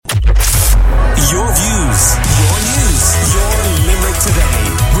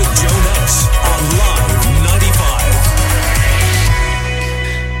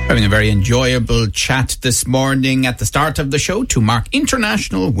Having a very enjoyable chat this morning at the start of the show to mark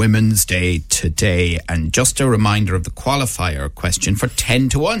International Women's Day today. And just a reminder of the qualifier question for 10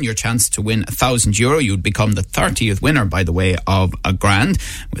 to 1, your chance to win €1,000. You'd become the 30th winner, by the way, of a grand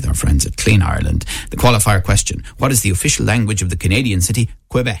with our friends at Clean Ireland. The qualifier question: what is the official language of the Canadian city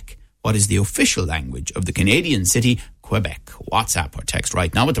Quebec? What is the official language of the Canadian city Quebec? WhatsApp or text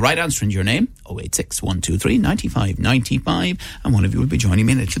right now with the right answer in your name, 086 123 95 95, and one of you will be joining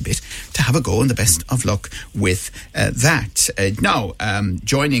me in a little bit to have a go, and the best of luck with that. Now,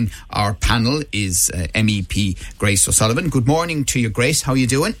 joining our panel is MEP Grace O'Sullivan. Good morning to you, Grace. How are you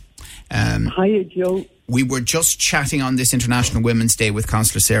doing? Hiya, Joe. We were just chatting on this International Women's Day with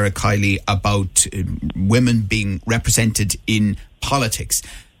Councillor Sarah Kiley about women being represented in politics.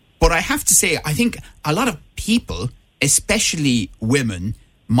 But I have to say, I think a lot of people, especially women,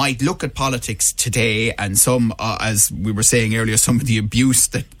 might look at politics today and some, as we were saying earlier, some of the abuse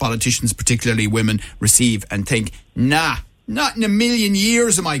that politicians, particularly women, receive and think, nah, not in a million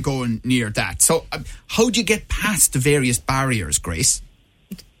years am I going near that. So how do you get past the various barriers, Grace?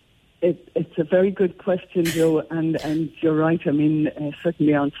 It's a very good question, Joe, and you're right. I mean,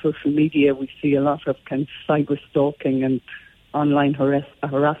 certainly on social media we see a lot of kind of cyber stalking and online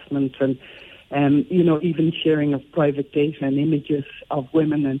harassment and even sharing of private data and images of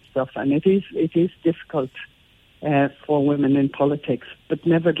women and stuff. And it is difficult for women in politics, but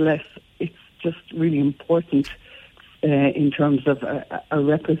nevertheless, it's just really important in terms of a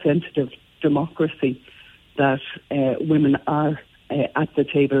representative democracy that women are at the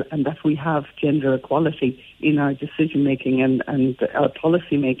table and that we have gender equality in our decision making and our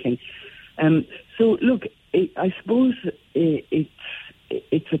policy making. So look, I suppose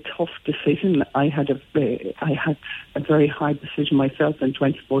it's a tough decision. I had a very hard decision myself in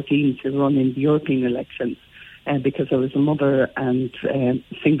 2014 to run in the European elections because I was a mother and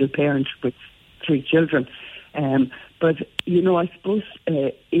single parent with 3 children. But I suppose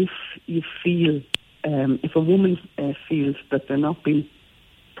if you feel, if a woman feels that they're not being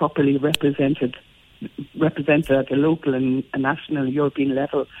properly represented at a local and a national European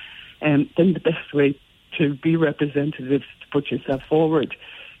level, then the best way to be represented is to put yourself forward.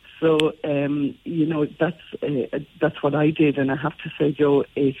 So, that's what I did, and I have to say, Joe,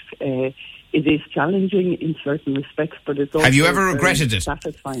 it is challenging in certain respects, but it's also... Have you ever regretted it?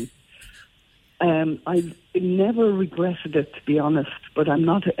 Satisfying. I've never regretted it, to be honest, but I'm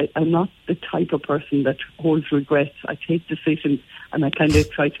not the type of person that holds regrets. I take decisions and I kind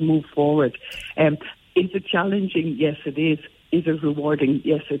of try to move forward. Is it challenging? Yes, it is. Is it rewarding?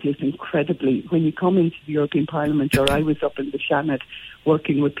 Yes, it is incredibly. When you come into the European Parliament, or I was up in the Shannon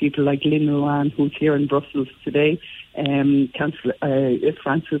working with people like Lynn Ruane, who's here in Brussels today, Councillor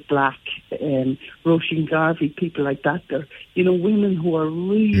Frances Black, Roisin Garvey, people like that. They're, women who are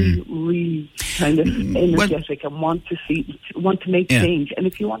really, really kind of energetic and want to make change. And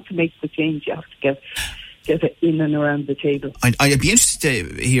if you want to make the change, you have to get it in and around the table. I'd be interested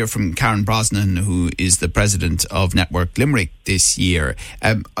to hear from Karen Brosnan, who is the president of Network Limerick this year.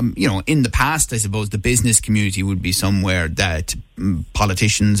 In the past, I suppose the business community would be somewhere that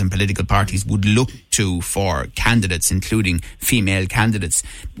politicians and political parties would look to for candidates, including female candidates.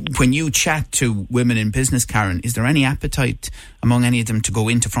 When you chat to women in business, Karen, is there any appetite among any of them to go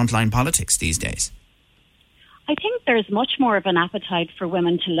into frontline politics these days? I think there's much more of an appetite for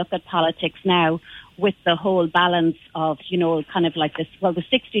women to look at politics now, with the whole balance of, kind of like this, the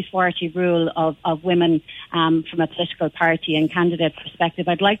 60-40 rule of women from a political party and candidate perspective.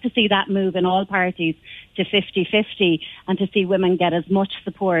 I'd like to see that move in all parties to 50-50 and to see women get as much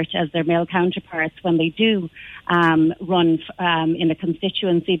support as their male counterparts when they do run in a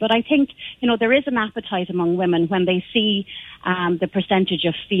constituency. But I think, there is an appetite among women when they see the percentage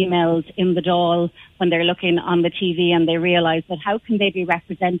of females in the Dáil, when they're looking on the TV and they realise that how can they be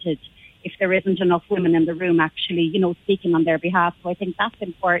represented if there isn't enough women in the room actually, speaking on their behalf. So I think that's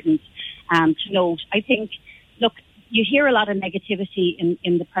important to note. I think, look, you hear a lot of negativity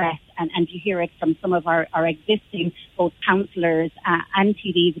in the press and you hear it from some of our existing both councillors and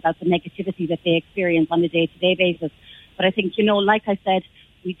TDs about the negativity that they experience on a day-to-day basis. But I think, like I said,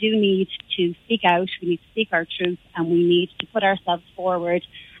 we do need to speak out, we need to speak our truth, and we need to put ourselves forward.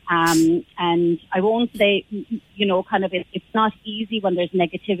 And I won't say, it's not easy when there's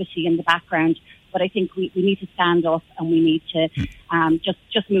negativity in the background, but I think we need to stand up and we need to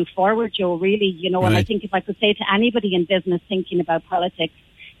just move forward, Joe, really, Right. And I think if I could say to anybody in business thinking about politics,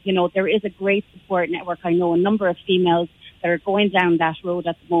 there is a great support network. I know a number of females that are going down that road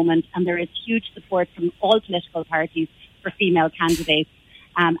at the moment, and there is huge support from all political parties for female candidates.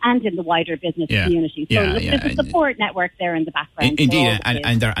 and in the wider business community. So there's a support network there in the background. Indeed,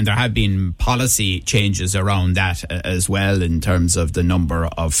 and there have been policy changes around that as well, in terms of the number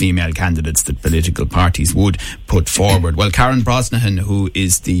of female candidates that political parties would put forward. Well, Karen Brosnahan, who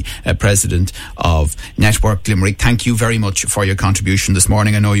is the president of Network Limerick, thank you very much for your contribution this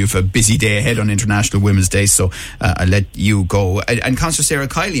morning. I know you've a busy day ahead on International Women's Day, so I'll let you go. And Councillor Sarah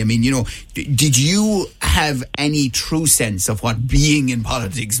Kiley, I mean, did you have any true sense of what being in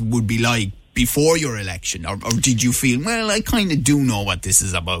politics would be like before your election, or did you feel, well, I kind of do know what this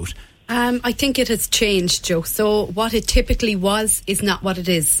is about? I think it has changed, Joe. So what it typically was is not what it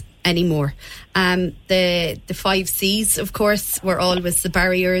is anymore. The 5 C's, of course, were always the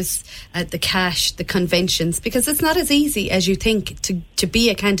barriers, the cash, the conventions, because it's not as easy as you think to be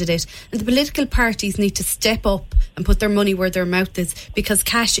a candidate. And the political parties need to step up and put their money where their mouth is, because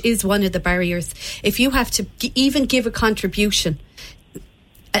cash is one of the barriers. If you have to even give a contribution,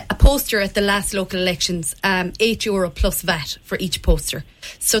 a poster at the last local elections, €8 plus VAT for each poster.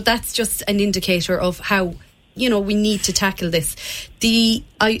 So that's just an indicator of how, we need to tackle this.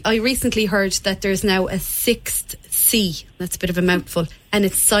 I recently heard that there's now a 6th C. That's a bit of a mouthful. And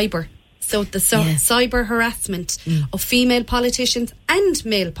it's cyber. So the cyber harassment of female politicians and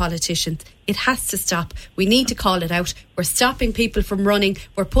male politicians, it has to stop. We need to call it out. We're stopping people from running.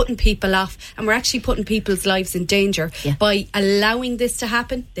 We're putting people off, and we're actually putting people's lives in danger by allowing this to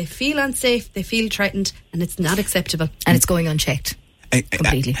happen. They feel unsafe, they feel threatened, and it's not acceptable. And it's going unchecked.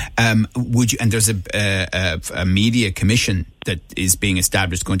 Completely. Would you? And there's a media commission that is being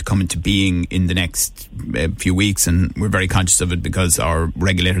established, going to come into being in the next few weeks, and we're very conscious of it because our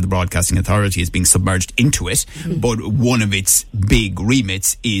regulator, the Broadcasting Authority, is being submerged into it. But one of its big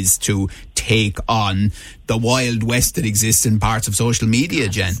remits is to take on the Wild West that exists in parts of social media,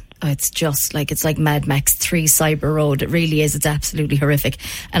 Jen. It's just it's like Mad Max 3 Cyber Road. It really is. It's absolutely horrific.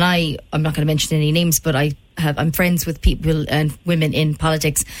 And I'm not going to mention any names, but I'm friends with people and women in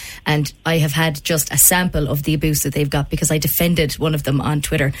politics, and I have had just a sample of the abuse that they've got because I defended one of them on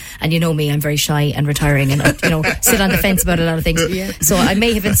Twitter. And you know me, I'm very shy and retiring, and sit on the fence about a lot of things. So I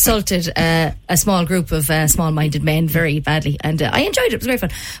may have insulted a small group of small-minded men very badly, and I enjoyed it. It was very fun.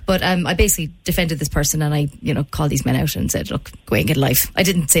 But I basically defended this person, and I called these men out and said, look, go and get a life. I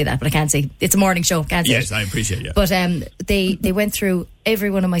didn't say that, but I can't say it's a morning show. Can't say yes, I appreciate it. But they went through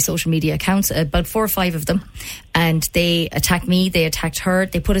every one of my social media accounts, about 4 or 5 of them, and they attacked me, they attacked her,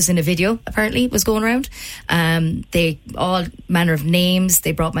 they put us in a video, apparently, was going around. They all manner of names.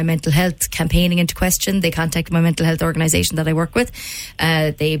 They brought my mental health campaigning into question. They contacted my mental health organisation that I work with.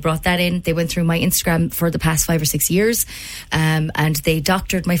 They brought that in. They went through my Instagram for the past 5 or 6 years, and they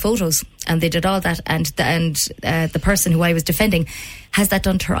doctored my photos, and they did all that, and the person who I was defending has that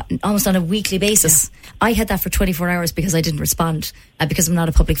done to her almost on a weekly basis. I had that for 24 hours because I didn't respond, because I'm not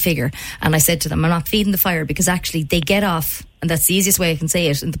a public figure. And I said to them, I'm not feeding the fire, because actually they get off, and that's the easiest way I can say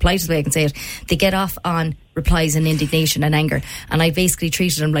it, and the politest way I can say it, they get off on replies and indignation and anger. And I basically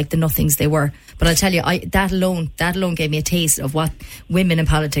treated them like the nothings they were. But I'll tell you, that alone gave me a taste of what women in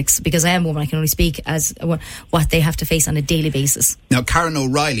politics, because I am a woman, I can only speak as what they have to face on a daily basis. Now, Karen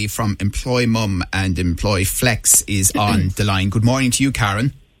O'Reilly from Employ Mum and Employ Flex is on the line. Good morning to you,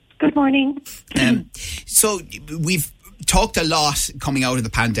 Karen. Good morning. So we've talked a lot coming out of the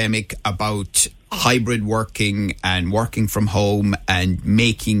pandemic about hybrid working and working from home and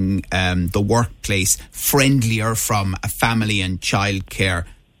making the workplace friendlier from a family and childcare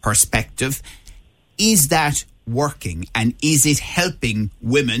perspective. Is that working, and is it helping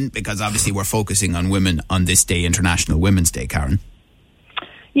women? Because obviously we're focusing on women on this day, International Women's Day, Karen.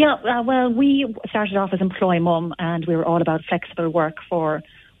 Yeah, well, we started off as Employ Mum, and we were all about flexible work for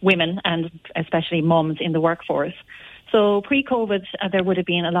women and especially mums in the workforce. So pre-COVID, there would have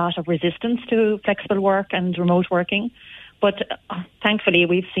been a lot of resistance to flexible work and remote working. But thankfully,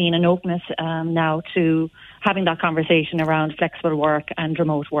 we've seen an openness now to having that conversation around flexible work and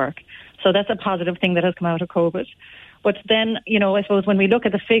remote work. So that's a positive thing that has come out of COVID. But then, I suppose when we look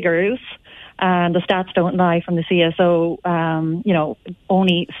at the figures, and the stats don't lie from the CSO,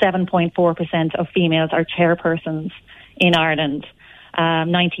 only 7.4% of females are chairpersons in Ireland.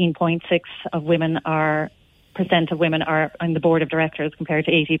 19.6% of women are on the board of directors compared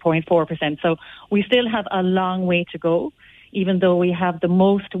to 80.4%. So we still have a long way to go, even though we have the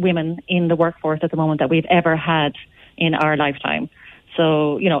most women in the workforce at the moment that we've ever had in our lifetime.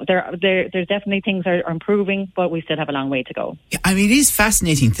 So, there's definitely things are improving, but we still have a long way to go. I mean, it is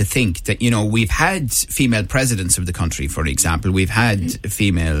fascinating to think that, we've had female presidents of the country, for example. We've had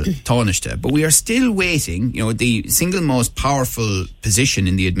female Taoiseach, but we are still waiting. The single most powerful position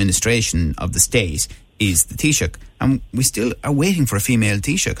in the administration of the state is the Taoiseach. And we still are waiting for a female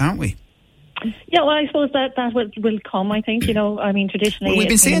Taoiseach, aren't we? Yeah, well, I suppose that will come, I think. I mean, traditionally... Well, we've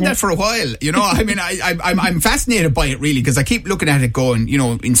been saying that for a while, I mean, I'm fascinated by it, really, because I keep looking at it going,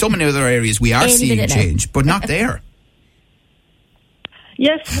 in so many other areas we are seeing change, but not there.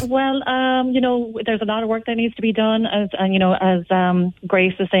 Yes, well, there's a lot of work that needs to be done, as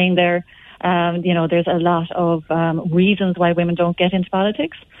Grace was saying there. There's a lot of reasons why women don't get into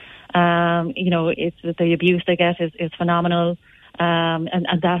politics. It's the abuse they get is phenomenal.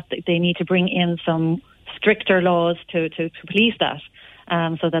 And that they need to bring in some stricter laws to police that,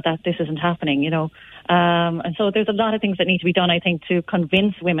 so that this isn't happening, and so there's a lot of things that need to be done, I think, to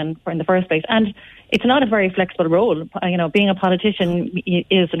convince women in the first place. And it's not a very flexible role. Being a politician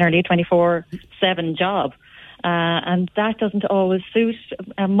is an early 24/7 job, and that doesn't always suit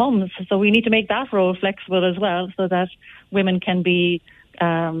mums. So we need to make that role flexible as well, so that women can be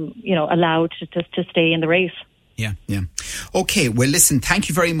allowed to stay in the race. Yeah. Okay, well, listen, thank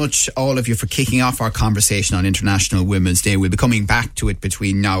you very much, all of you, for kicking off our conversation on International Women's Day. We'll be coming back to it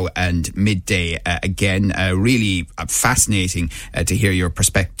between now and midday again. Really fascinating to hear your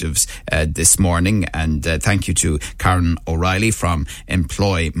perspectives this morning. And thank you to Karen O'Reilly from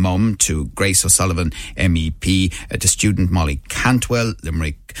Employ Mum, to Grace O'Sullivan, MEP, to student Molly Cantwell,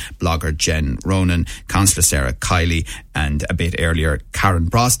 Limerick blogger Jen Ronan, Councillor Sarah Kiley, and a bit earlier Karen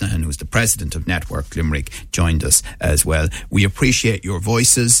Brosnahan, who's the president of Network Limerick, joined us as well. We appreciate your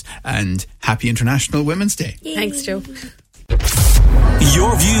voices, and happy International Women's Day. Yay. Thanks, Joe.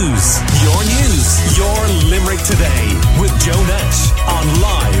 Your views, your news, your Limerick Today with Joe Nash on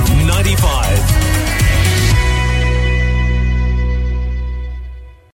Live 95.